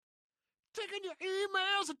taking your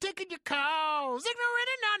emails and taking your calls. Ignorant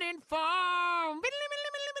and uninformed.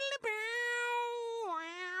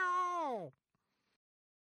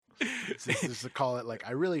 This is to call it like,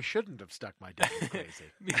 I really shouldn't have stuck my dick in crazy.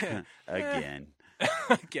 Yeah. Again.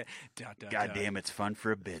 Okay. God damn, it's fun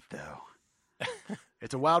for a bit, though.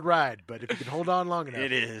 It's a wild ride, but if you can hold on long enough,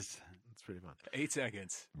 It is. it's pretty fun. 8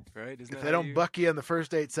 seconds, right? Isn't If that they how don't you... buck you in the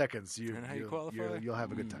first 8 seconds, Isn't that how you qualify? you'll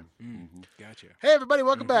have a good time. Gotcha. Hey, everybody,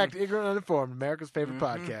 welcome back to Ignorant and Uninformed, America's favorite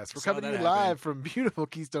podcast. We're Saw coming to that you happen. live from beautiful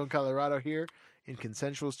Keystone, Colorado here in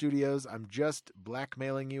Consensual Studios. I'm just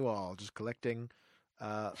blackmailing you all, just collecting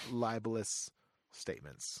libelous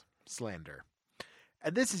statements, slander.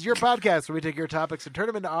 And this is your podcast where we take your topics and turn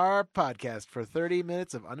them into our podcast for 30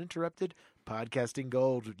 minutes of uninterrupted podcasting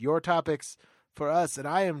gold. Your topics for us. And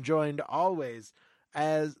I am joined always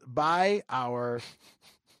by our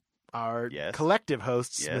Yes. collective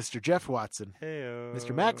hosts, Yes. Mr. Jeff Watson, Hey-o.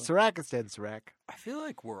 Mr. Max Sarakistan Sarak. I feel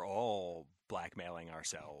like we're all blackmailing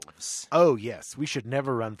ourselves. Oh, yes. We should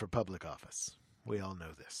never run for public office. We all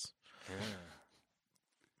know this.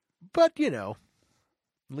 But, you know,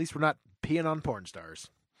 at least we're not peeing on porn stars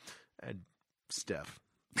and stuff.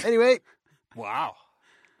 Anyway, Wow.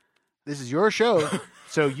 this is your show,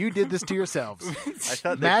 so you did this to yourselves. I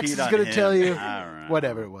thought they Max peed is on going to him. tell you I don't know.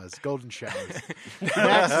 whatever it was. Golden showers.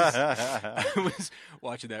 I was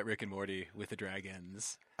watching that Rick and Morty with the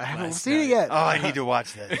dragons. I haven't last seen it night. yet. Oh, I need to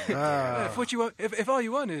watch that. If what you want, if all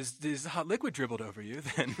you want is hot liquid dribbled over you,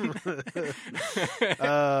 then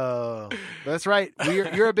Oh, that's right.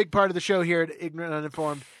 You're a big part of the show here at Ignorant and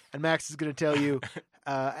Uninformed, and Max is going to tell you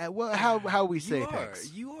how we say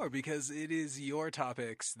things. You are, because it is your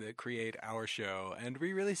topics that create our show, and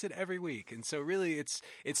we release it every week. And so, really, it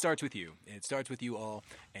starts with you. It starts with you all,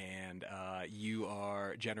 and you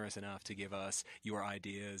are generous enough to give us your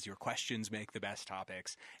ideas. Your questions make the best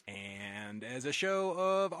topics, and as a show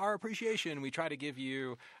of our appreciation, we try to give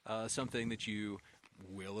you something that you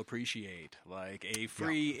will appreciate, like a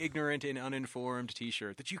free Ignorant and Uninformed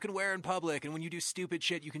t-shirt that you can wear in public, and when you do stupid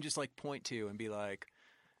shit you can just like point to and be like,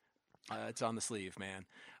 it's on the sleeve, man.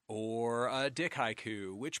 Or a dick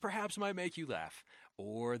haiku, which perhaps might make you laugh.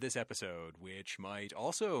 Or this episode, which might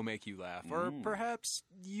also make you laugh. Or perhaps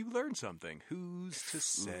you learned something. Who's to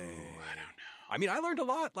say? I don't know. I mean, I learned a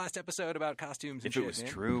lot last episode about costumes and If shit, it was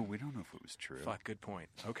man. true, we don't know if it was true. Fuck, good point.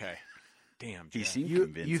 Okay. Damn, He Jeff. seemed You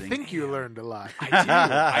convincing. think you learned a lot. I do.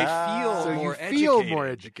 I feel So more you feel educated. more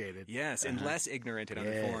educated. Yes, and less ignorant and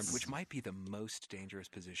uninformed, Yes. which might be the most dangerous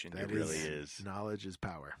position. That to really be in. is. Knowledge is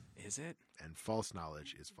power, Is it? and false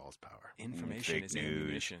knowledge is false power. Information fake is news.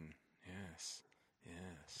 ammunition. Yes.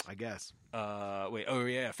 Yes. I guess. Wait. Oh,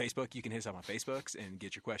 yeah. Facebook. You can hit us up on Facebooks and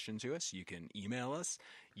get your question to us. You can email us.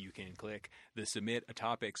 You can click the Submit a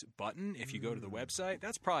Topics button if you go to the website.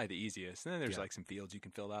 That's probably the easiest. And then there's like some fields you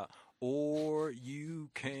can fill out. Or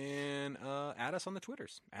you can add us on the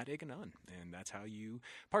Twitters, at Ig and Un. And that's how you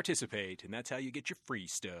participate. And that's how you get your free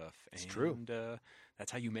stuff. It's and, true.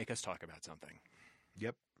 That's how you make us talk about something.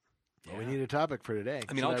 Yep. Well, Yeah. we need a topic for today.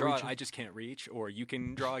 I mean, Should I'll draw reach it. I just can't reach. Or you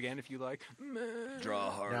can draw again if you like. Draw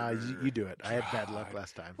hard. No, you do it. I had bad luck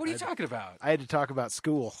last time. What are you talking about? I had to talk about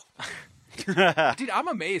school. Dude, I'm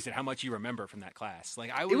amazed at how much you remember from that class. Like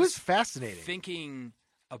I It was fascinating. thinking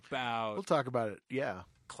about We'll talk about it. Yeah.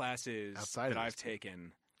 classes Outside that of I've this.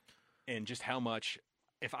 taken and just how much,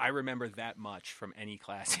 if I remember that much from any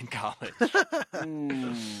class in college.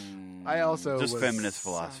 I also Just was feminist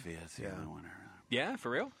philosophy. That's the yeah. only one. Yeah, for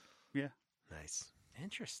real? Yeah. Nice.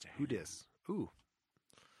 Interesting. Who dis? Ooh.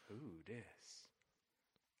 Ooh, this.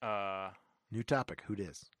 New topic. Who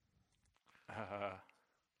dis?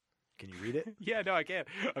 Can you read it? Yeah, no, I can't.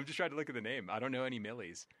 I'm just trying to look at the name. I don't know any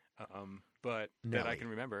Millies, but that I Millie. can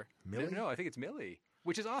remember. Millie? No, I think it's Millie,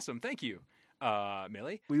 which is awesome. Thank you,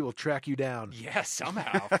 Millie. We will track you down. Yeah,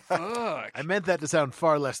 somehow. Fuck. I meant that to sound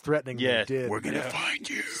far less threatening than Yeah, it did. we're gonna find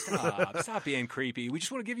you. Stop being creepy. We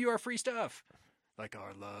just want to give you our free stuff. Like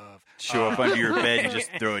our love. Show up under your bed and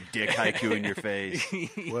just throw a dick haiku in your face.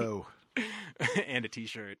 Whoa. And a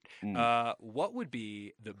t-shirt. What would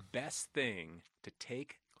be the best thing to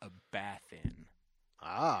take a bath in?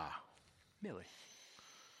 Ah. Millie.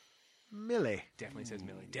 Millie. Definitely says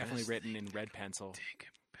Millie. Definitely written in red pencil.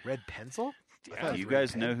 Red pencil? I thought it Do was you red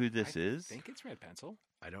guys pen. know who this I is? think it's red pencil.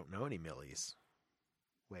 I don't know any Millies.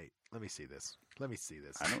 Wait, let me see this.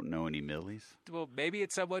 I don't know any Millies. Well, maybe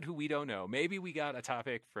it's someone who we don't know. Maybe we got a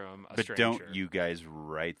topic from a But stranger. don't you guys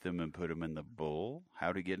write them and put them in the bowl?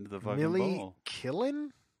 How to get into the fucking Millie bowl?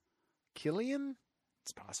 Killian?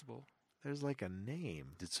 It's possible. There's like a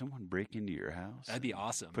name. Did someone break into your house? That'd be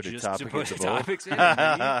awesome. Put a Just topic to put in the bowl? topics in.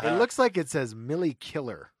 It looks like it says Millie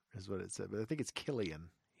Killer is what it said, but I think it's Killian.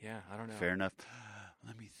 Yeah, I don't know. Fair enough.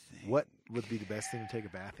 Let me think. What would be the best thing to take a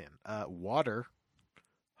bath in? Water.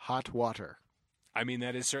 Hot water. I mean,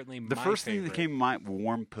 that is certainly The my first thing favorite. that came to mind,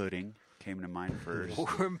 warm pudding, came to mind first.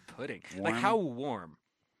 Warm pudding. Like Warm. how warm?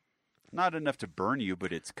 Not enough to burn you,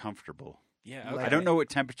 but it's comfortable. Yeah. Like- Okay. I don't know what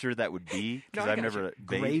temperature that would be because No, I I've gotcha. never bathed.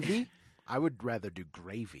 Gravy? I would rather do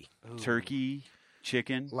gravy. Ooh. Turkey,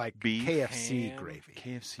 chicken, Like beef, KFC ham. gravy.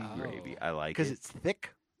 KFC Oh. gravy. I like Because it. it's thick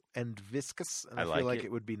and viscous, and I I feel like like it.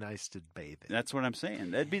 it would be nice to bathe in. That's what I'm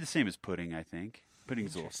saying. That'd be the same as pudding, I think.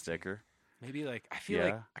 Pudding's a little Interesting. thicker. Maybe like I feel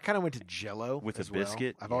Yeah. I kind of went to Jell-O With a as well.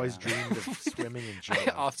 biscuit? I've always Yeah. dreamed of swimming in like Jell-O.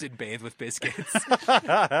 I often bathe with biscuits.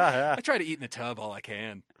 I try to eat in the tub all I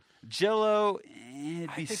can. Jello, it'd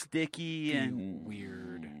I be think sticky be and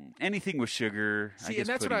weird. Anything with sugar. I See, guess and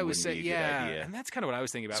that's what pudding I was wouldn't saying. be a good Yeah, idea. and that's kind of what I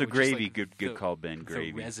was thinking about. So with just, gravy, like, good the- call, Ben.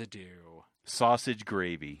 Gravy, The residue. sausage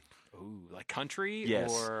gravy, Ooh, like country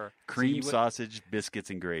Yes. or cream so you would- sausage, biscuits,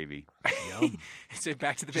 and gravy. Yum. So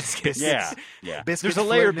back to the biscuits. Yeah, yeah. Biscuits There's a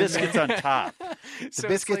layer of floating in biscuits on top. The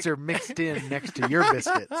biscuits are mixed in next to your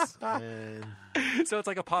biscuits. And So it's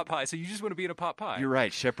like a pot pie. So you just want to be in a pot pie. You're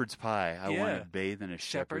right. Shepherd's pie. I want Yeah. to bathe in a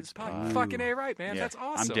Shepherd's pie. pie. Fucking A right, man. Yeah, That's I'm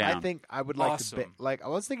awesome. down. I think I would like to Awesome. like I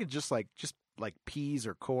was thinking just like peas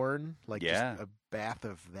or corn, like Yeah. just a bath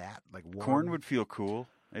of that, like warm. Corn would feel cool.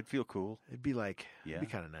 It'd feel cool. It'd be like Yeah. it'd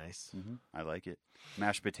be kind of nice. I like it.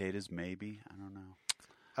 Mashed potatoes, maybe. I don't know.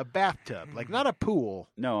 A bathtub, like not a pool.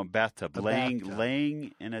 No, a bathtub. A laying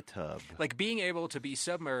bathtub. in a tub. Like being able to be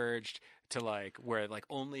submerged to like where like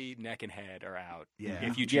only neck and head are out. Yeah.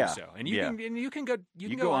 If you choose Yeah. so. And you Yeah. can go you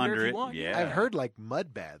can go go under under if it. you want. Yeah. I've heard like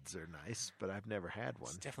mud baths are nice, but I've never had one.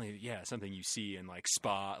 It's definitely something you see in like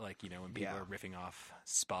spa, like when people Yeah. are riffing off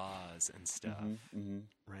spas and stuff.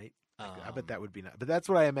 Right? I Um, bet that would be nice. But that's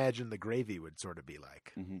what I imagine the gravy would sort of be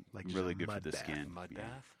like. Like just really a good for mud the bath. skin. Mud Yeah.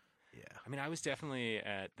 bath. Yeah. I mean, I was definitely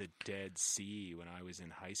at the Dead Sea when I was in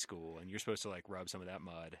high school, and you're supposed to like rub some of that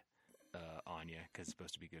mud on you because it's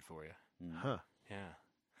supposed to be good for you. Huh. Yeah,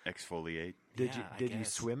 Exfoliate. Did Yeah, I you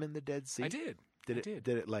guess. swim in the Dead Sea? I did. Did I it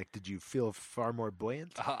did. did you feel far more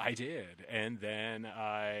buoyant? I did, and then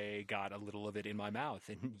I got a little of it in my mouth,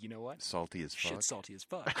 and you know what? Salty as fuck. Shit's salty as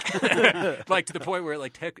fuck. Like to the point where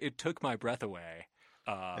it took my breath away.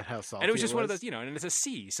 And how salty And it was just one of was? those, and it's a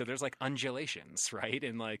sea, so there's like undulations, right?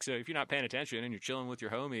 And like, so if you're not paying attention and you're chilling with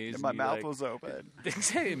your homies, My and you, mouth like, was open.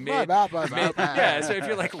 My mouth was open. yeah. So if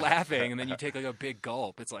you're like laughing and then you take like a big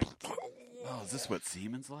gulp, it's like, Oh, is this what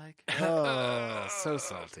semen's like? Oh, so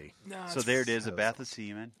salty. no. So it's there it is, a so bath of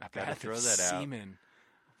semen. a Gotta bath throw of that out. semen.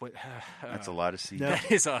 What, That's a lot of semen.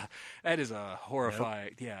 No. that is a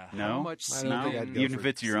horrifying. Yeah. No, How much I don't no. think semen? I'd go Even for if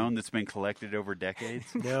it's your semen. own that's been collected over decades.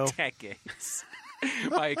 No. Decades.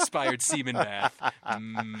 My expired semen bath.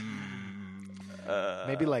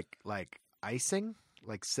 Maybe like icing,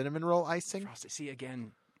 like cinnamon roll icing, See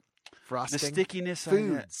again. the frosting, stickiness.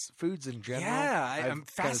 foods in general. Yeah, I've I'm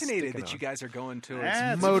kinda fascinated sticking that you on. guys are going towards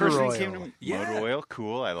That's motor the first oil. thing came to Yeah. Motor oil,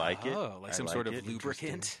 cool. I like it. Oh, like I some like sort of it.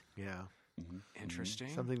 lubricant. Yeah, Interesting.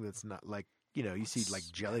 something that's not like you see like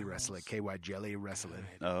jelly wrestling, KY jelly wrestling.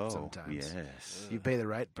 Oh, sometimes yes. You pay the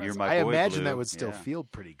right price. You're my I boy, imagine Blue. that would still Yeah. feel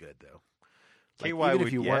pretty good though. Like, KY even would,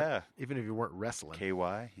 if you yeah. weren't, even if you weren't wrestling,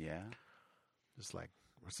 KY, yeah. just like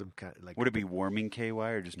or some kind like. Would it be warming KY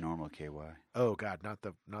or just normal KY? Oh God, not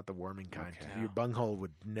the warming kind. Okay. Your bunghole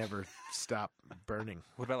would never stop burning.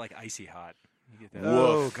 What about like icy hot? You get that?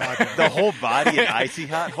 Oh Woof. God. The whole body in icy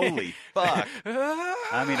hot? Holy fuck.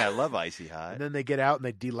 I mean, I love icy hot. And then they get out and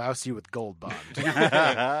they delouse you with Gold Bond.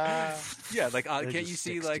 Yeah, like It can't just you see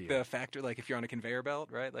sticks to like you. the factor like if you're on a conveyor belt,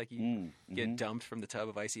 right? Like you get dumped from the tub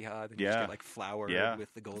of icy hot and you just Yeah. get like floured Yeah.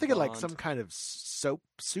 with the gold. I'm thinking like bond. some kind of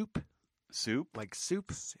soup, Soup, like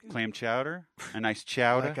soup, clam chowder, a nice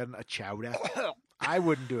chowder, like a chowder. I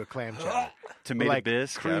wouldn't do a clam chowder. tomato like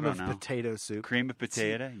bisque, I cream don't of know. potato soup, Cream of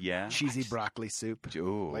potato, yeah. cheesy broccoli soup,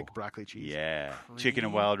 Ooh, like broccoli cheese. yeah. Chicken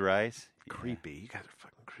and Cream. wild rice. Yeah. Creepy. You guys are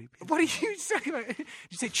fucking creepy. What are you talking about? Did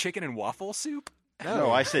you say chicken and waffle soup?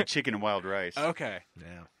 No, I said chicken and wild rice. Okay,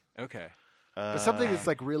 Yeah. okay. But something that's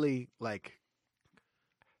like really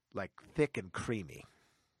like thick and creamy.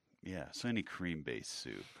 Yeah, so any cream-based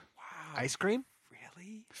soup. Wow. Ice cream?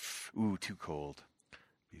 Really? Ooh, too cold.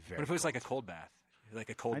 Be very What if it was cold. like a cold bath? Like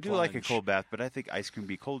a cold I do like a plunge? cold bath, but I think ice cream would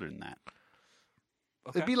be colder than that.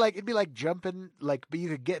 Okay. It'd be like jumping but you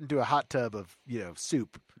could get into a hot tub of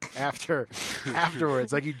soup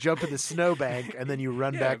afterwards. Like you jump in the snowbank and then you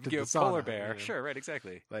run back to the sauna. polar bear. Sure, right,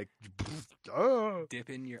 exactly. Like, oh. Dip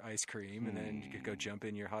in your ice cream and then you could go jump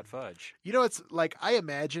in your hot fudge. It's like I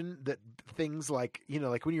imagine that things like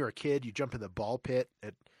like when you were a kid, you jump in the ball pit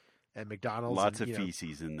at McDonald's. Lots and, of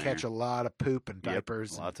feces in there. Catch a lot of poop and Yep,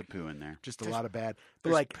 diapers. lots of poo in there. Just a lot of bad. But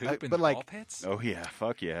There's like, poop in but the like, ball pits? Oh yeah,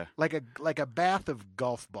 fuck yeah. like a bath of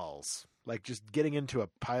golf balls. Like just getting into a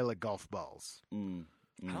pile of golf balls.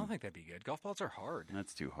 I don't think that'd be good. Golf balls are hard.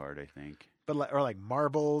 That's too hard, I think. But like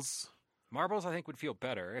marbles. Marbles, I think, would feel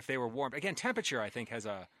better if they were warm. Again, temperature, I think, has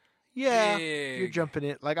a Yeah, big... you're jumping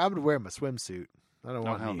in. Like I would wear my swimsuit. I don't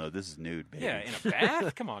Oh want hell heat. no, this is nude, baby. Yeah, in a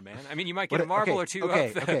bath? Come on, man. I mean, you might get What- a marble okay, or two okay,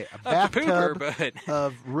 up the, okay, a up the pooper, bathtub but...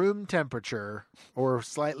 of room temperature or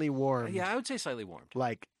slightly warm. yeah, I would say slightly warmed.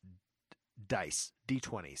 Like dice,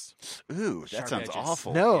 D20s. Ooh, that Sharp sounds edges.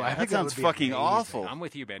 awful. No, Yeah, I that think sounds would be fucking amazing. awful. I'm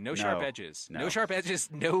with you, man. No sharp No, edges. no. No sharp edges.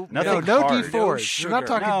 No Nothing No hard. D4s. No We're not sugar.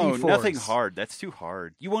 talking No, D4s. nothing hard. That's too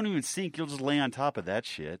hard. You won't even sink. You'll just lay on top of that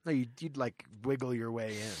shit. No, you'd like wiggle your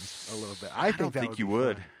way in a little bit. I I think don't think you be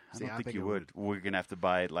would. fun. I See, don't think think you it would. We're gonna have to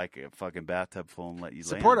buy like a fucking bathtub full and let you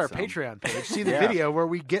Support lay our on some. Patreon page. See the Yeah. video where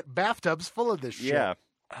we get bathtubs full of this shit. Yeah,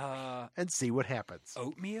 And see what happens.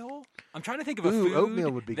 Oatmeal? I'm trying to think of a Ooh, food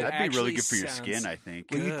oatmeal would be that good. that'd be really actually good for your sounds- skin. I think.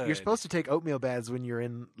 Well, Good. you're supposed to take oatmeal baths when you're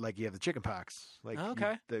in, like, you have the chicken pox. Like,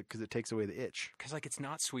 Okay. Because it takes away the itch. Because, like, it's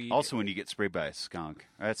not sweet. Also, when you get sprayed by a skunk,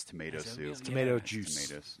 that's tomato Is soup. oatmeal- Tomato yeah. juice.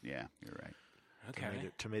 Tomatoes. Yeah, you're right. Okay.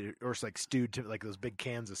 Tomato, or it's like stewed, like those big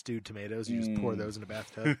cans of stewed tomatoes. You just pour those in a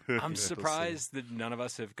bathtub. I'm surprised that none of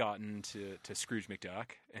us have gotten to Scrooge McDuck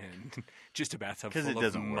and just a bathtub Because full it of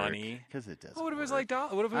doesn't money. Because it doesn't. Oh, what if it was work.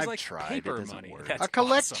 like what if it was I've like tried. paper It doesn't money? work. That's A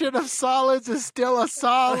collection of solids is still a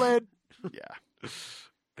solid. Yeah. awesome.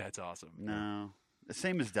 That's awesome. No. The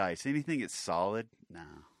same as dice. Anything that's solid. No.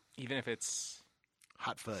 Even if it's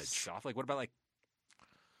Hot fudge. soft, like what about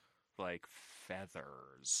like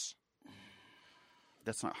feathers?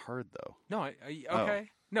 That's not hard though. No, Oh. okay.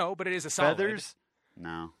 No, but it is a solid. Feathers?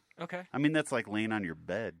 No. Okay. I mean, that's like laying on your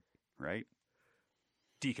bed, right?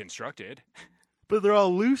 Deconstructed. But they're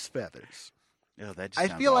all loose feathers. Oh, that just I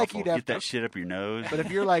sounds feel like awful. you'd have Get that shit up your nose. But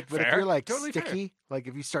if you're like, Fair. Totally sticky, like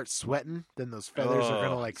if you start sweating, then those feathers are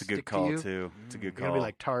gonna like it's a good stick call to you. too. It's a good You're call. gonna be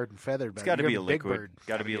like tarred and feathered. it's got to you're be a gonna big liquid. bird.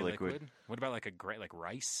 Got to be a liquid. What about like like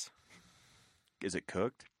rice Is it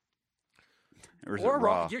cooked? Or is or it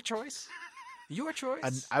raw? Your choice. Your choice.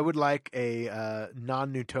 And I would like a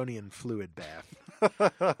non-Newtonian fluid bath. I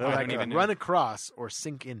That I don't can even know. run across or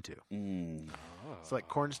sink into. Mm. It's like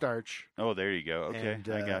cornstarch. Oh, there you go. Okay, and,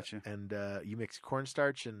 I got you. And you mix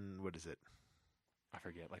cornstarch and what is it? I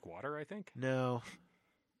forget. Like water, I think. No,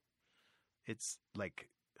 it's like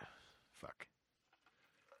fuck.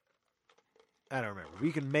 I don't remember.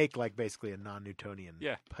 We can make like basically a non-Newtonian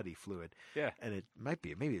Yeah. putty fluid. Yeah. And it might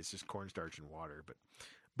be, maybe it's just cornstarch and water,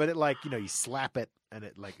 but it like, you slap it and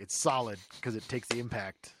it like, it's solid because it takes the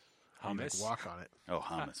impact. and you, like, Hummus. walk on it. Oh,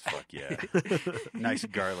 hummus. Fuck yeah. Nice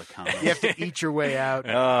garlic hummus. You have to eat your way out.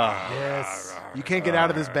 Oh, Yes. You can't get out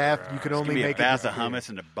of this bath. You can It's only gonna be a make bath it of hummus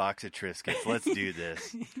and a box of Triscuits. Let's do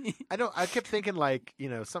this. I kept thinking like,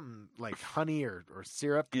 something like honey or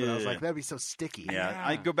syrup, but I was Yeah. like, that'd be so sticky. Yeah, Yeah.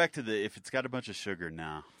 I go back to if it's got a bunch of sugar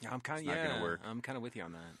now. Yeah, I'm kind of It's not gonna work. I'm kind of with you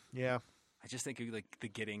on that. Yeah. I just think like the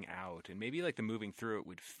getting out and maybe like the moving through it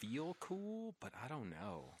would feel cool, but I don't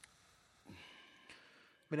know.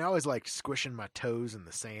 I mean, I always like squishing my toes in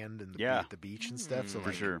the sand and Yeah. at the beach and stuff. So For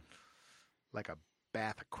like, sure. like a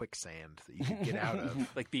bath of quicksand that you can get out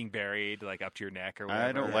of. Like being buried like up to your neck or whatever.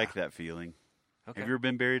 I don't Yeah. like that feeling. Okay. Have you ever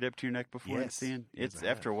been buried up to your neck before in Yes. sand? Yes, It's I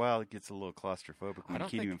after a while it gets a little claustrophobic when you don't can't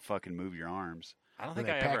think- even fucking move your arms. I don't When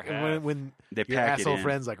think they I ever pack- have. when They your pack it asshole in.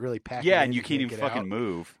 friends like really pack. Yeah, it in, and you can't even get fucking out.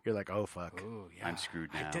 move. You're like, oh fuck. Ooh, yeah. I'm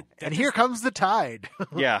screwed now. that And does- here comes the tide.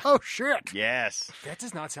 Yeah. Oh shit. Yes. That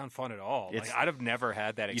does not sound fun at all. It's- Like I'd have never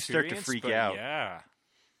had that You start experience. to freak but out. Yeah.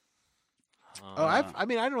 Oh, I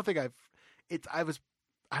don't think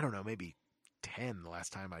I don't know, maybe 10 the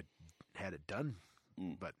last time I had it done,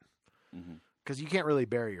 but Mhm. because you can't really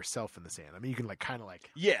bury yourself in the sand. I mean, you can like kind of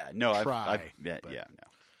like Yeah, no, Try, yeah, but- yeah, no.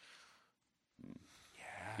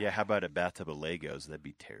 Yeah, how about a bathtub of Legos? That'd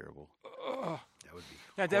be terrible. that would be.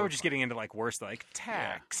 Now we're just getting into like worse like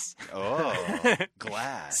tax, Oh,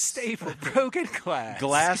 glass. staple, broken glass,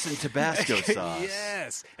 Glass and Tabasco sauce.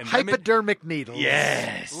 yes, and lemon, Hypodermic needles.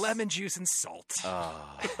 Yes. lemon juice and salt.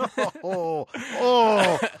 Oh.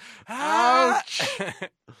 Oh, ouch!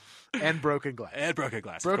 And broken glass. And broken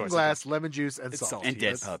glass. of Broken course. glass, lemon juice, and It's salt. salt. And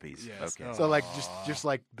dead Yes. puppies. Yes. Okay. Oh. So like just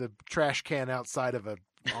like the trash can outside of a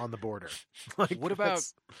on the border. Like, What about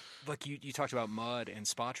that's- like you talked about mud and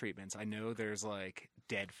spa treatments? I know there's like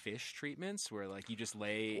dead fish treatments where like you just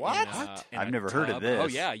lay What? in I've a never heard of tub. this. Oh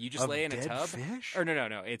yeah, you just of lay in a dead tub. fish? Or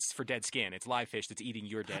no, it's for dead skin. It's live fish that's eating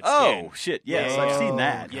your dead Oh skin. shit! Yes, Yeah, I've yeah. seen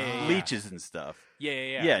that. Yeah. Leeches and stuff.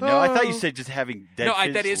 Yeah. Yeah. No, I thought you Oh. said just having dead No,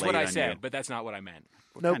 fish that is what laid I on said, you. but that's not what I meant.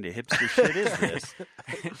 What Nope. kind of hipster shit is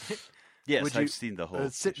this? Yes, Would you, I've seen the whole.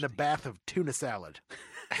 sit in a fish thing. bath of tuna salad.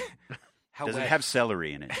 How Does wet? it have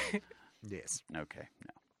celery in it? Yes. Okay,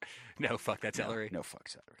 No, fuck that celery. No, fuck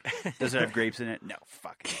celery. Does it have grapes in it? No,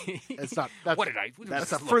 fuck. It's not. That's, what did I? What That's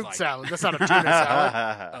does a this fruit look like? salad. That's not a tuna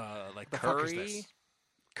salad. Like The fuck is curry. this?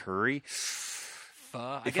 Curry. Pho.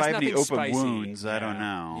 I If guess I have any nothing open spicy. wounds, I don't Yeah.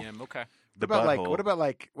 know. Yeah, okay. The What about butthole.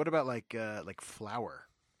 what about like flour?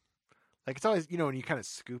 Like it's always when you kind of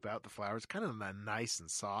scoop out the flour, it's kind of nice and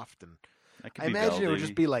soft, and That could I be imagine it would velvety.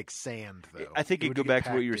 just be like sand though. I think It it'd would go get back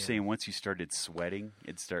to what you were packed in. saying. Once you started sweating,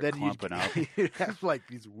 it'd start Then clumping up. you'd have like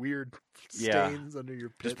these weird Yeah. stains under your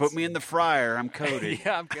pits. Just put me in the fryer. I'm coated.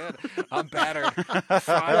 Yeah, I'm good. I'm battered.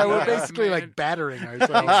 Yeah, we're Yeah, basically man. like battering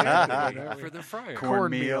ourselves Exactly. For the fryer.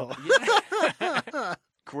 Cornmeal. Yeah.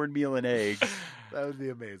 Cornmeal and eggs. That would be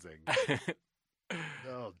amazing.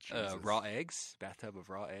 Oh Jesus! Raw eggs. Bathtub of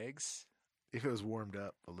raw eggs. If it was warmed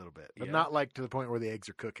up a little bit, but Yeah. not like to the point where the eggs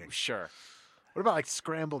are cooking. Sure. What about like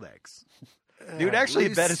scrambled eggs? Dude, actually, a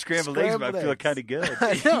Loose bed of scrambled eggs might feel eggs. kind of good.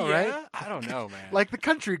 I know, Yeah? right? I don't know, man. Like the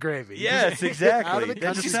country gravy. Yes, Out exactly. of the That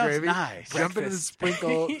country just sounds gravy. nice. Jump into the Breakfast.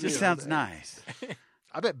 sprinkle. Just you know, sounds nice.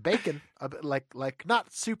 I bet bacon, like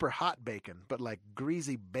not super hot bacon, but like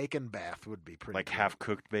greasy bacon bath would be pretty. Like good. half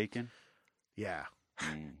cooked bacon. Yeah.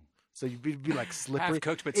 Mm. So you'd be like slippery. half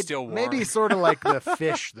cooked but It- still warm. Maybe sort of like the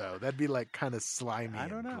fish though. That'd be like kind of slimy I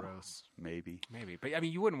don't and know. gross. Maybe. Maybe, but I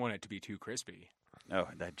mean, you wouldn't want it to be too crispy. Oh,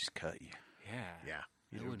 that'd just cut you. Yeah. Yeah.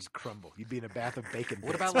 It It would- would just crumble. You'd be in a bath of bacon.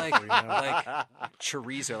 What bits about like before you know it. like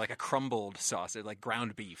chorizo, like a crumbled sausage, like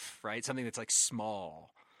ground beef, right? Something that's like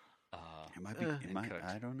small. It might be. Eh. It might, Cooked.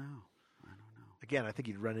 I don't know. Again, I think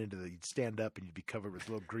you'd run into you'd stand up and you'd be covered with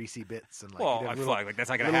little greasy bits and like. Well, you'd I have feel little- like that's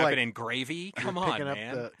not going to little, happen like, in gravy. you're Come on, picking up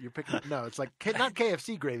man. you're picking up. No, it's like not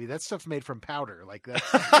KFC gravy. That stuff's made from powder. Like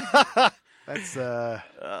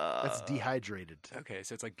that's dehydrated. Okay,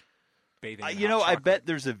 so it's like bathing. in You know, hot I chocolate. bet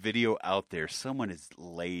there's a video out there. Someone is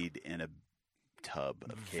laid in a tub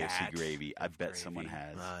of KFC Vat gravy. I of bet someone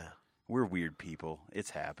gravy. has. We're weird people. It's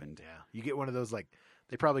happened. Yeah, you get one of those like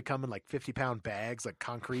they probably come in like 50-pound bags, like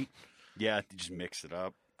concrete. Yeah, you just mix it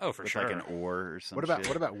up Oh, for with sure. like an ore or something.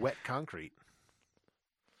 What about wet concrete?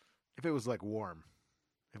 If it was like warm,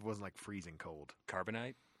 if it wasn't like freezing cold,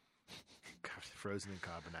 Carbonite. God, frozen in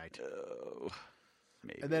carbonite. Oh,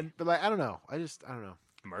 maybe. And then, but like I don't know. I don't know.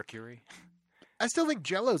 Mercury. I still think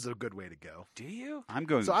Jello's a good way to go. Do you? I'm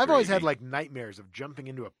going. So I've always had gravy. like nightmares of jumping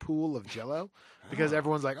into a pool of Jello because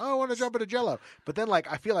everyone's like, "Oh, I want to jump into Jello," but then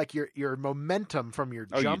like I feel like your momentum from your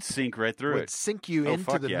Oh, you'd jump sink right through would it. sink you Oh, into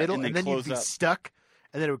fuck the yeah. middle, And and then then you'd close be up. stuck,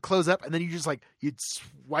 and then it would close up, and then you just like you'd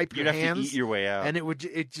swipe You'd your have hands, to eat your way out. and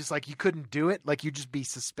it just like you couldn't do it, like you'd just be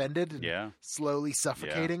suspended and yeah. slowly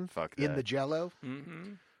suffocating fuck in that. the Jello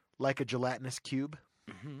Mm-hmm. like a gelatinous cube.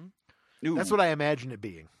 Mm-hmm. Ooh, That's what I imagine it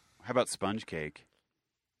being. How about sponge cake?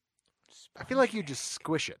 I feel like you just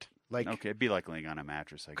squish it, like Okay, it'd be like laying on a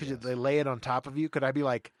mattress. I could guess. they lay it on top of you? Could I be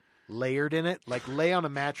like layered in it, like lay on a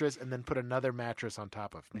mattress and then put another mattress on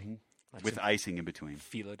top of me? Mhm. Like With some icing in between.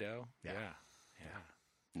 phyllo dough. Yeah.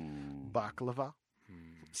 Yeah. Mm, Baklava,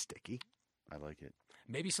 Hmm. sticky. I like it.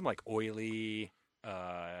 Maybe some like oily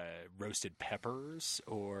roasted peppers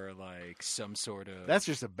or like some sort of That's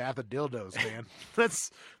just a bath of dildos, man.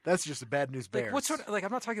 that's just a bad news bears. like what sort of like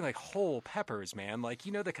I'm not talking like whole peppers, man. Like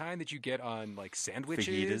you know the kind that you get on like sandwiches.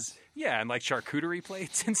 Fajitas? Yeah, and like charcuterie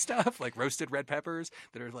plates and stuff, like roasted red peppers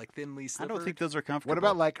that are like thinly I slivered. don't think those are comfortable. What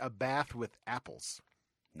about like a bath with apples?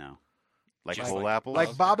 No. Like Just whole like- apples?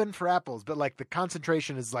 Like bobbin for apples, but like the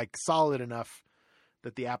concentration is like solid enough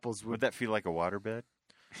that the apples Would would. that feel like a waterbed?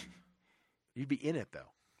 You'd be in it though.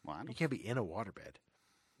 Well, I You don't, can't be in a waterbed.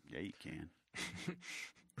 yeah, you can.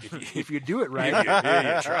 If you do it right,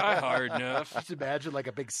 yeah, you try hard enough. just imagine like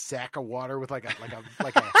a big sack of water with like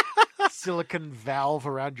a silicon valve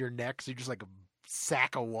around your neck. So you're just like a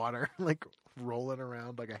sack of water, like rolling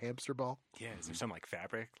around like a hamster ball. Yeah, is there some like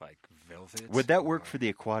fabric, like velvet? Would that work or- for the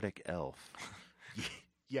aquatic elf?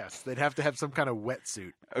 Yes, they'd have to have some kind of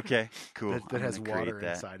wetsuit Okay, cool. that I'm has gonna create water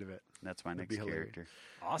that. inside of it. That's my That'd next be hilarious. character.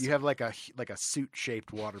 Awesome. You have like a suit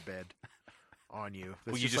shaped waterbed on you.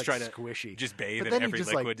 That's Will you just just like try to squishy. just bathe But in then you every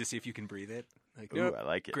just, liquid like- to see if you can breathe it? Like, Ooh, nope, I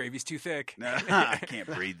like it. gravy's too thick. I can't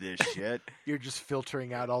breathe this shit. You're just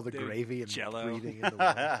filtering out all the Dude, gravy and Jell-O. breathing in the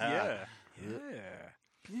water. yeah.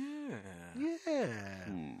 Yeah. Yeah. Yeah.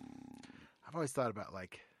 Hmm. I've always thought about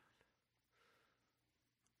like,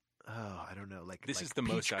 I don't know, like This like is the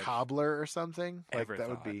peach most I've cobbler or something. Like ever that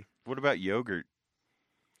would thought. be What about yogurt?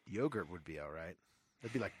 yogurt would be all right.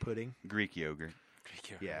 That'd be like pudding. Greek yogurt.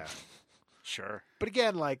 Yeah. Sure. But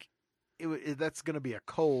again, like that's going to be a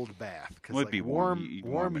cold bath because Would like be warm You'd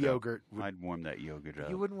warm it up. yogurt. I'd warm that yogurt up.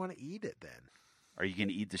 You wouldn't want to eat it then. Are you going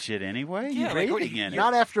to eat the shit anyway? Yeah, You're like, what, bathing in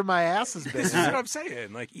Not it. after my ass has been. This is in what it. I'm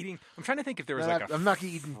saying. Like eating. I'm trying to think if there was Not like af- a. I'm not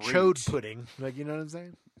eating fruit. chode pudding. Like you know what I'm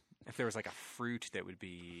saying? If there was like a fruit that would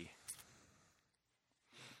be.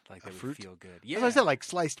 Like A that fruit? would feel good. As Yeah. I said, like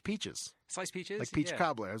sliced peaches, Sliced peaches. like peach yeah.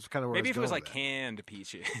 cobbler. That's kind of where Maybe I if it was going like with canned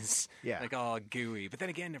peaches. Yeah. Like all gooey. But then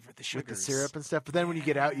again, the that. sugars. With the syrup and stuff. But then when you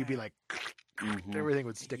get out, you'd be Yeah. like, Mhm. everything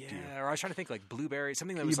would stick to you. Yeah, or I was trying to think like blueberry,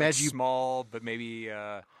 something that Can you was like imagine you- small, but maybe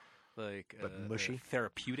like But mushy?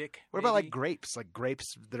 therapeutic. What about like maybe? grapes? Like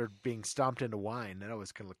grapes that are being stomped into wine. That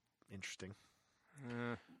always can look interesting.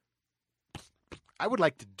 I would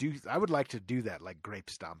like to do that, like grape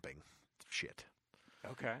stomping shit.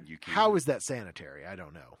 Okay. You can. How is that sanitary? I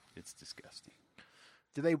don't know. It's disgusting.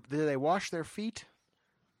 Do they wash their feet?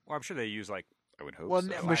 Well, I'm sure they use like I would hope Well, so.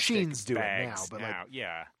 no, plastic machines do it now, bags but like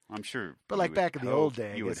yeah, I'm sure. but you like would back in the hope- old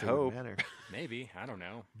day, I you would guess it hope. wouldn't matter. maybe I don't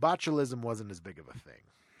know. Botulism wasn't as big of a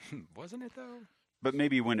thing. Wasn't it though? But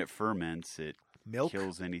maybe when it ferments, it Milk,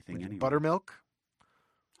 kills anything Would you- anyway. buttermilk,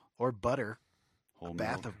 or butter. Whole A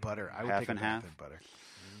bath milk. of butter. I would Half take a and bath half? in butter.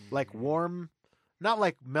 Like warm, not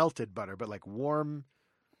like melted butter, but like warm,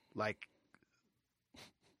 like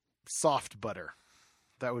soft butter.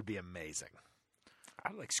 That would be amazing.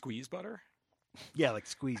 I like squeeze butter. Yeah, like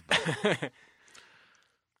squeezed butter,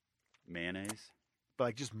 mayonnaise. but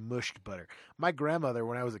like just mushed butter. My grandmother,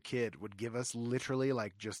 when I was a kid, would give us literally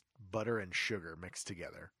like just butter and sugar mixed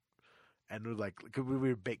together. And we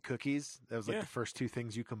would bake cookies. That was like Yeah. the first two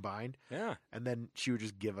things you combined. Yeah. And then she would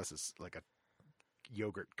just give us like a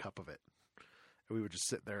yogurt cup of it. And we would just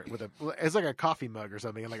sit there with it's like a coffee mug or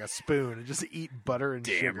something and like a spoon and just eat butter and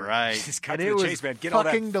Damn sugar. right. Just cut And to it the was chase, man. Get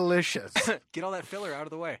fucking delicious. get all that filler out of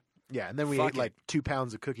the way. Yeah, and then we Fuck ate like it. 2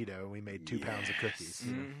 pounds of cookie dough and we made 2 pounds of Yes. cookies.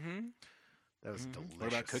 Mm-hmm. That was delicious. What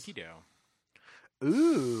about cookie dough?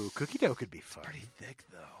 Ooh, cookie dough could be fun. Pretty thick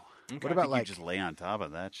though. Okay. What about You like just lay on top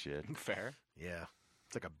of that shit. fair? yeah.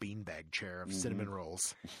 It's like a beanbag chair of Mhm. cinnamon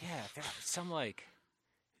rolls. Yeah, some like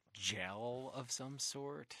gel of some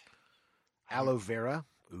sort. Aloe vera.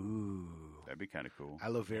 Ooh. That'd be kind of cool.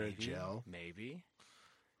 Aloe vera Maybe, gel. Maybe.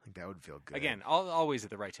 I think that would feel good. Again, always at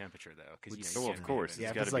the right temperature though, because you know. So you of can't course, have yeah,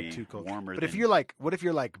 it. if gotta it's like be too cold. warmer But if than- you're like, what if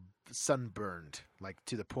you're like sunburned, like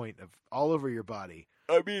to the point of all over your body,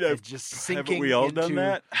 I mean, it's just sinking haven't we all into, done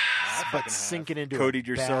that? I fucking but have. sinking into Coated a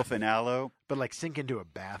yourself bath, in aloe. but like sink into a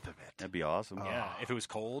bath of it. That'd be awesome. Yeah, Oh. if it was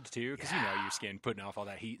cold too, because you know your skin putting off all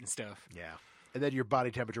that heat and stuff. Yeah, and then your body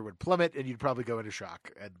temperature would plummet, and you'd probably go into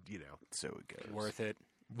shock. And So it goes. Worth it.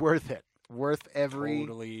 worth every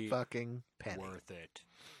Totally fucking penny. worth it.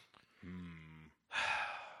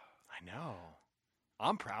 I know.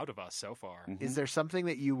 I'm proud of us so far. Mhm. Is there something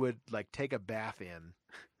that you would like take a bath in,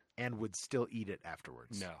 and would still eat it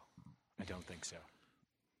afterwards? No, I don't think so.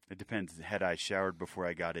 It depends. Had I showered before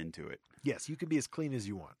I got into it? Yes, you can be as clean as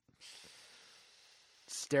you want.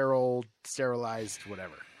 Sterilized,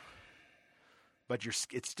 whatever. But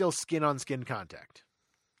it's still skin on skin contact,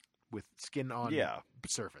 with skin on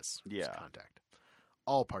surface Yeah. contact.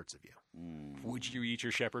 All parts of you. Mm. Would you eat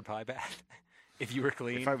your shepherd pie bath if you were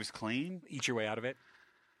clean? If I was clean, Eat your way out of it.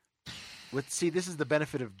 See, this is the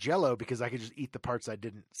benefit of Jell-O because I could just eat the parts I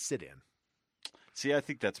didn't sit in. see, I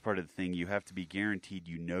think that's part of the thing. You have to be guaranteed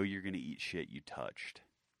you know you're going to eat shit you touched.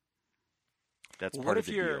 That's Well, part what of if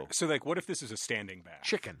the you're deal. so like? What if this is a standing bath?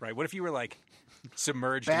 Chicken. right? What if you were like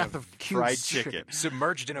submerged Bath in a, of cubed fried chicken.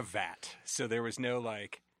 submerged in a vat, so there was no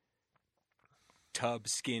like tub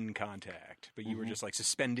skin contact, but you were just like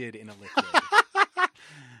suspended in a liquid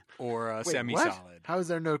or a Wait, semi-solid. what? How is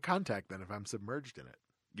there no contact then if I'm submerged in it?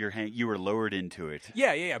 You were lowered into it.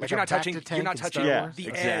 Yeah, yeah, yeah. But Like you're a not touching. Bacta You're tank not in touching Star Yeah, Wars? the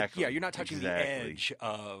exactly. edge. Yeah, you're not touching the Exactly. edge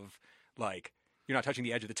of like. You're not touching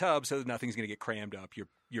the edge of the tub, so nothing's going to get crammed up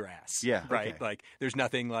your ass. Yeah. right. Okay. Like there's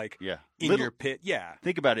nothing like Yeah. in Little- your pit. Yeah,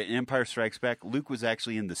 Think about it. In Empire Strikes Back, Luke was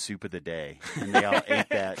actually in the soup of the day, and they all ate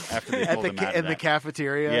that after they At pulled the him out in of the that.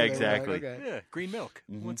 cafeteria? Yeah, they were like, exactly. okay. yeah. Green milk.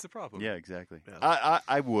 Mhm. What's the problem? Yeah, exactly. Yeah.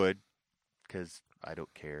 I would, because I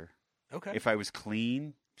don't care. Okay. If I was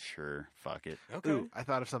clean, sure, fuck it. okay. Ooh, I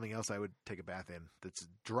thought of something else I would take a bath in that's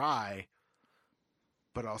dry,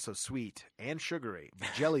 but also sweet and sugary.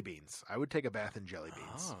 Jelly beans. I would take a bath in jelly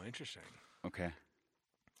beans. Oh, interesting. Okay.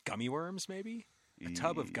 Gummy worms, maybe. A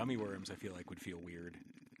tub of gummy worms, I feel like would feel weird.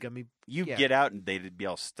 gummy. You Yeah. get out and they'd be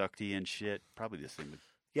all stuck to you and shit. Probably the same.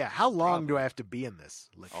 Yeah, how long do I have to be in this?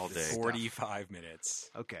 Like, All this day. stuff? 45 minutes.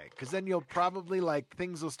 Okay, because then you'll probably like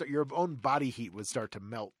things will start. Your own body heat would start to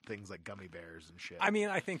melt things like gummy bears and shit. I mean,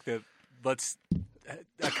 I think that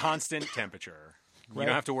a constant temperature. You Right.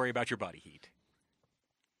 don't have to worry about your body heat.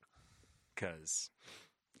 Because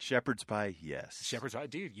Shepherd's pie, yes. Shepherd's Pie,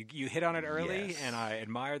 dude, you hit on it early, Yes. and I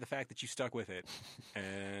admire the fact that you stuck with it.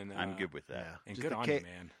 And I'm good with that. And Just good a on K- you,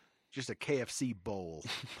 man. Just a KFC bowl.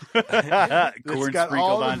 Corn It's got sprinkled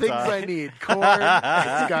all the on things top. I need. Corn.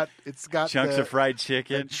 It's got Chunks the, of fried the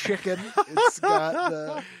chicken. chicken. It's got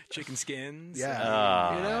the Chicken skins.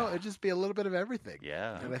 yeah. You know, it'd just be a little bit of everything.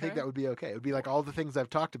 Yeah. And I think Okay. that would be okay. It would be like all the things I've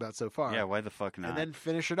talked about so far. Yeah, why the fuck not? and then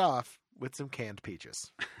finish it off with some canned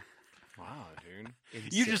peaches. Wow,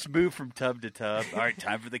 dude. you just move from tub to tub. All right,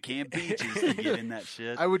 time for the canned peaches to get in that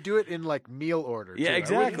shit. I would do it in like meal order. Yeah, too. I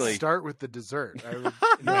exactly. wouldn't start with the dessert. I would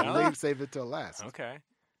Yeah. save it till last. Okay.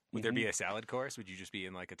 Would there be a salad course? Would you just be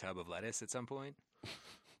in like a tub of lettuce at some point?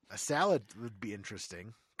 A salad would be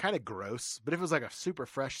interesting. Kind of gross, but if it was like a super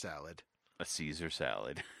fresh salad, A Caesar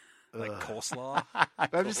salad. Like ugh. coleslaw?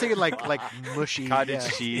 But I'm just thinking like mushy Cottage yeah.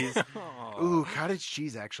 cheese. Oh. Ooh, cottage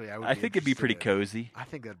cheese. Actually, I would. I think it'd be pretty interested in. cozy. I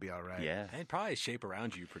think that'd be all right. Yeah. It'd probably shape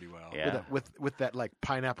around you pretty well. Yeah. With that like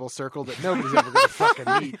pineapple circle that nobody's ever going to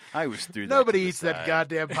fucking eat. I was through that. Nobody to the eats that side.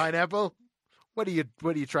 goddamn pineapple. What are you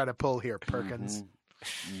trying to pull here, Perkins?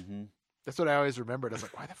 Mhm. That's what I always remembered. I was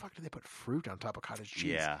like, why the fuck do they put fruit on top of cottage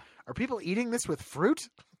cheese? Yeah. Are people eating this with fruit?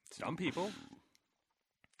 Some people.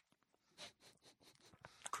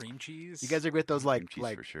 Cream cheese? You guys ever get those Cream like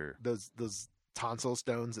cheese for sure. those tonsil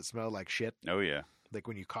stones that smell like shit? Oh yeah. Like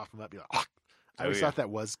when you cough them up, you're like, oh. I Oh, always yeah. thought that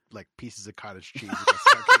was like pieces of cottage cheese.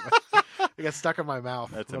 It got stuck in my mouth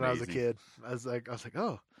That's when I was a amazing. kid. I was like,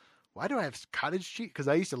 oh, why do I have cottage cheese? Because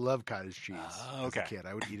I used to love cottage cheese Oh, as a okay. kid.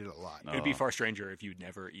 I would eat it a lot. No. It'd be far stranger if you'd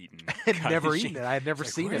never eaten. I'd cottage never cheese. eaten it. I had never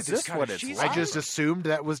It's like, seen where it. is this Is this what cottage it's cheese like? I just assumed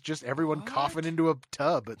that was just everyone What? coughing into a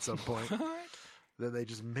tub at some point. What? Then they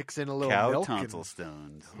just mix in a little Cow milk tonsil and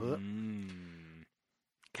stones.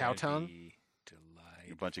 Cow That'd tongue? be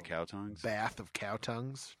A bunch of delightful. cow tongues. bath of cow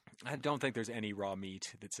tongues, I don't think there's any raw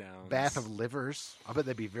meat that sounds. bath of livers. I bet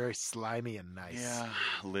they'd be very slimy and nice. Yeah.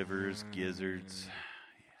 Livers, gizzards.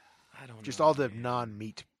 I don't Just know, all the man.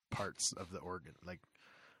 non-meat parts of the organ, like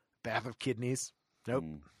bath of kidneys. Nope.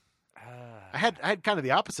 Mm. I had kind of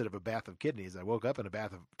the opposite of a bath of kidneys. I woke up in a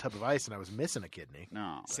tub of ice and I was missing a kidney.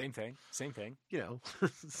 No. Same thing. Same thing. You know,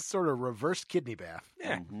 sort of reverse kidney bath.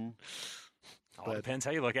 Yeah. Mhm. All But- depends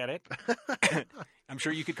how you look at it. I'm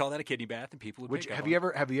sure you could call that a kidney bath, and people would. Which pick up have on you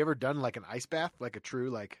it. ever done like an ice bath, like a true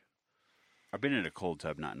like I've been in a cold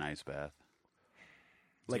tub, not an ice bath.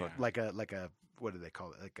 Yeah. like a what do they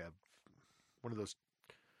call it, like a one of those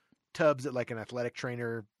tubs at like an athletic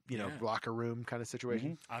trainer, Yeah. locker room kind of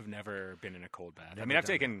situation. I've never been in a cold bath. I Never mean, I've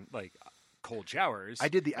done taken like cold showers. I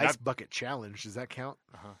did the and ice bucket challenge. Does that count?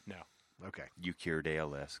 No. Okay, You cured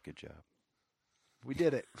ALS. Good job. we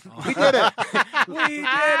did it. We did it. We did it!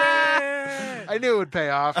 I knew it would pay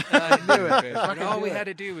off. I knew it. And Fucking all do we it. had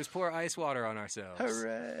to do was pour ice water on ourselves.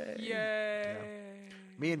 Hooray! Yay!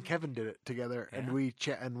 Me and Kevin did it together, and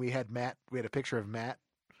Yeah. we had Matt. We had a picture of Matt,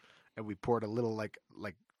 and we poured a little like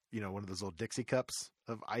one of those little Dixie cups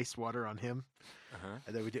of ice water on him, Uh-huh.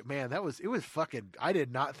 and then we did. Man, it was fucking. I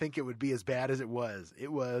did not think it would be as bad as it was.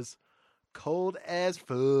 It was cold as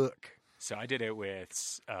fuck. So I did it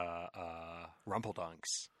with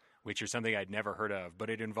Rumpeldunks, which are something I'd never heard of, but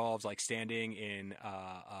it involves like standing in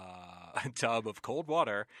a tub of cold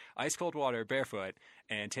water, ice cold water, barefoot,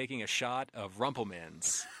 and taking a shot of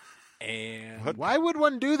Rumpelmans. And What? Why would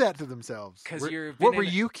one do that to themselves? 'Cause Were- you're What been were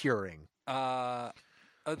in- you curing? uh,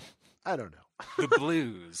 I don't know. the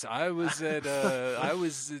blues. I was at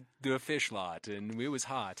the fish lot, and it was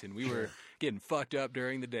hot, and we were getting fucked up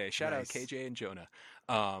during the day. Shout Nice. out KJ and Jonah.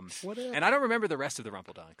 What a, And I don't remember the rest of the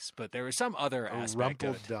Rumpeldunks, but there was some other a aspect of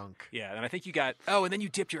rumpled it. dunk. Yeah, and I think you got and then you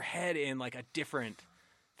dipped your head in like a different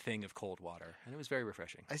thing of cold water, and it was very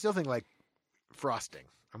refreshing. I still think like frosting.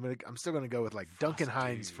 I'm still gonna go with like Duncan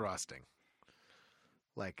Hines Frosty. frosting.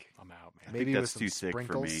 Like I'm out, man. maybe that's with some too thick for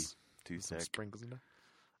sprinkles. me. Too Some thick. sprinkles,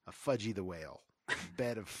 a Fudgy the Whale, a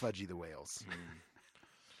bed of Fudgy the Whales.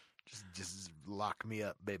 Just lock me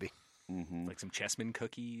up, baby. Mm-hmm. Like some chessman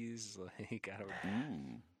cookies. Like I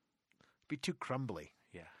don't. Be too crumbly.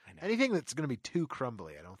 Yeah, I know. Anything that's going to be too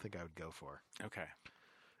crumbly, I don't think I would go for. Okay.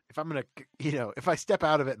 If I'm gonna, if I step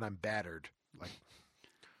out of it and I'm battered, like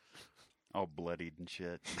All bloodied and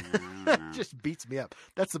shit. it just beats me up.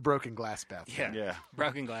 That's the broken glass bath. Yeah. Yeah.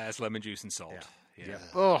 Broken glass, lemon juice, and salt. Yeah. Yeah.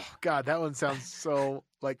 Oh God, that one sounds so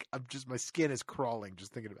like my skin is crawling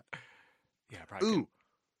just thinking about it. Yeah, probably. Ooh.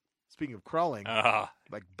 Speaking of crawling, couldn't-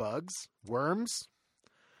 like bugs, worms.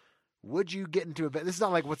 Would you get into a? This is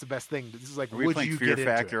not like what's the best thing. This is like Are we would playing you Fear get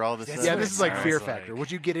Factor into it? all the That's time? Yeah, what this it is like sounds Fear like. Factor.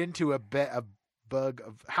 Would you get into a bug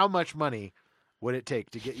of how much money would it take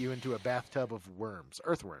to get you into a bathtub of worms,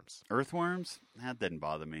 earthworms? Earthworms? That didn't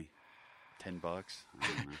bother me. $10.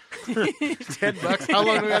 I don't know. $10. How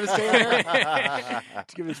long do we got to stay there?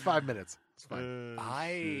 Just give us 5 minutes. It's fine.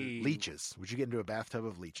 Leeches. Would you get into a bathtub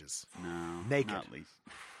of leeches? No. Naked. Not least.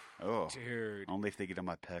 Oh. Dude, Only if they get on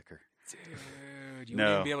my pecker. you No.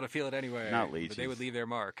 wouldn't even be able to feel it anyway. Not But they leeches. would leave their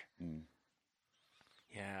mark. Mm.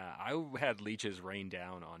 Yeah, I had leeches rain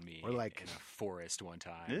down on me Or like- in a forest one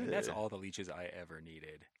time. And that's Ew. all the leeches I ever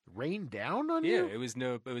needed. Rain down on Yeah, you? it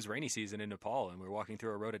was rainy season in Nepal, and we were walking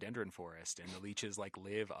through a rhododendron forest, and the leeches like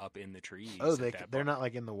live up in the trees. Oh, at that they're point. not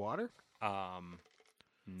like in the water?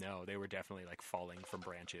 No, they were definitely like falling from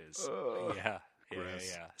branches. Ugh. Yeah,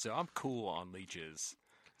 Gross. yeah. So I'm cool on leeches.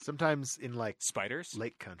 Sometimes in like Spiders?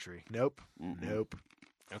 lake country. Nope. Mhm. Nope.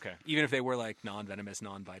 Okay, even if they were like non-venomous,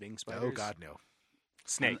 non-biting spiders. Oh God, no.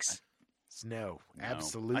 Snakes. No, No.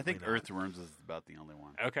 absolutely. I think not. earthworms is about the only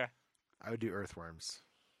one. Okay, I would do earthworms.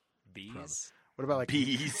 bees. What about like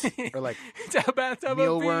Bees. or like Bathtub of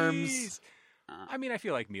mealworms? bees. I mean, I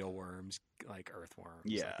feel like mealworms, like earthworms.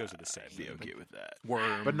 Yeah, like, those are the same. I'd be okay with that.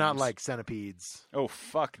 Worms, but not like centipedes. Oh,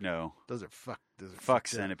 fuck no. Those are fuck. Those are Fuck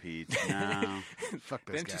fucked up. centipedes. No. Fuck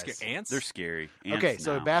those Then just guys. get ants. They're scary. Ants, Okay,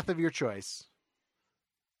 so no. bath of your choice.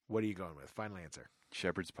 What are you going with? Final answer.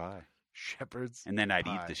 Shepherd's pie. Shepherds. And then I'd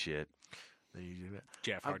Pie. eat the shit. Then you do that.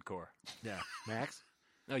 Jeff, I'm- hardcore. Yeah, Max.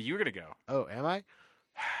 No, you were gonna go. Oh, am I?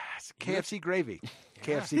 It's You have- KFC gravy. Yeah.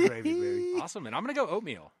 KFC gravy, baby. Awesome, and I'm gonna go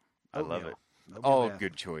oatmeal. I love Oatmeal. it. Oatmeal All bath.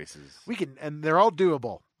 good choices. We can, and they're all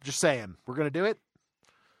doable. Just saying, we're gonna do it.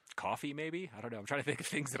 Coffee, maybe. I don't know. I'm trying to think of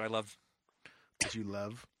things that I love. That you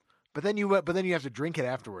love, but then you have to drink it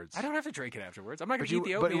afterwards. I don't have to drink it afterwards. I'm not gonna But eat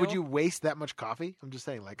the oatmeal. but would you waste that much coffee? I'm just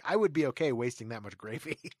saying, like I would be okay wasting that much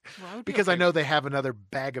gravy Well, I would be because I okay. know they have another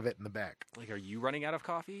bag of it in the back. Like, are you running out of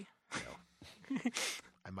coffee?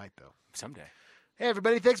 I might though. Someday. Hey,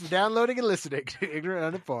 everybody, thanks for downloading and listening to Ignorant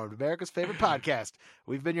Uninformed, America's favorite podcast.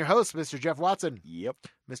 We've been your hosts, Mr. Jeff Watson, Yep.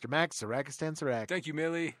 Mr. Max Sarakistan Sarak, Thank you,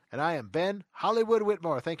 Millie. and I am Ben Hollywood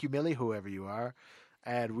Whitmore. Thank you, Millie, whoever you are.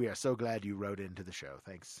 And we are so glad you wrote into the show.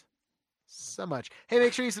 Thanks so much. Hey,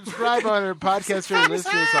 make sure you subscribe on our podcast or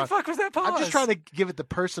listen to us on. Fuck was that pause? I'm just trying to give it the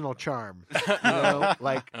personal charm. You know?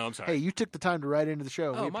 Like, Oh, I'm sorry. hey, you took the time to write into the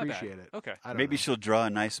show. Oh, We my bad. appreciate it. Okay. I don't Maybe know. she'll draw a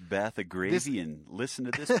nice bath of gravy and listen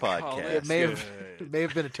to this podcast. It may have Good. it may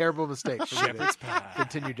have been a terrible mistake for me to Shepherd's pie.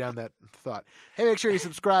 continue down that thought. Hey, make sure you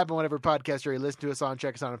subscribe on whatever podcast area you listen to us on.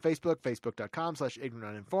 Check us out on Facebook,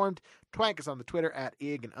 facebook.com/ignorantuninformed. Twank us on the Twitter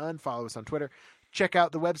 @ig and un. Follow us on Twitter. Check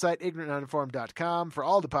out the website, ignorantuninformed.com, for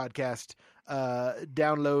all the podcast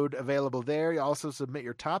download available there. You also submit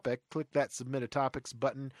your topic. Click that Submit a Topics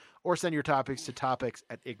button or send your topics to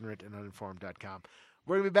topics@ignorantanduninformed.com.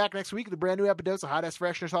 We're going to be back next week with a brand new episode of Hot Ass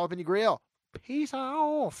Freshness all up in your grill. Peace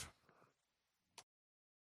off.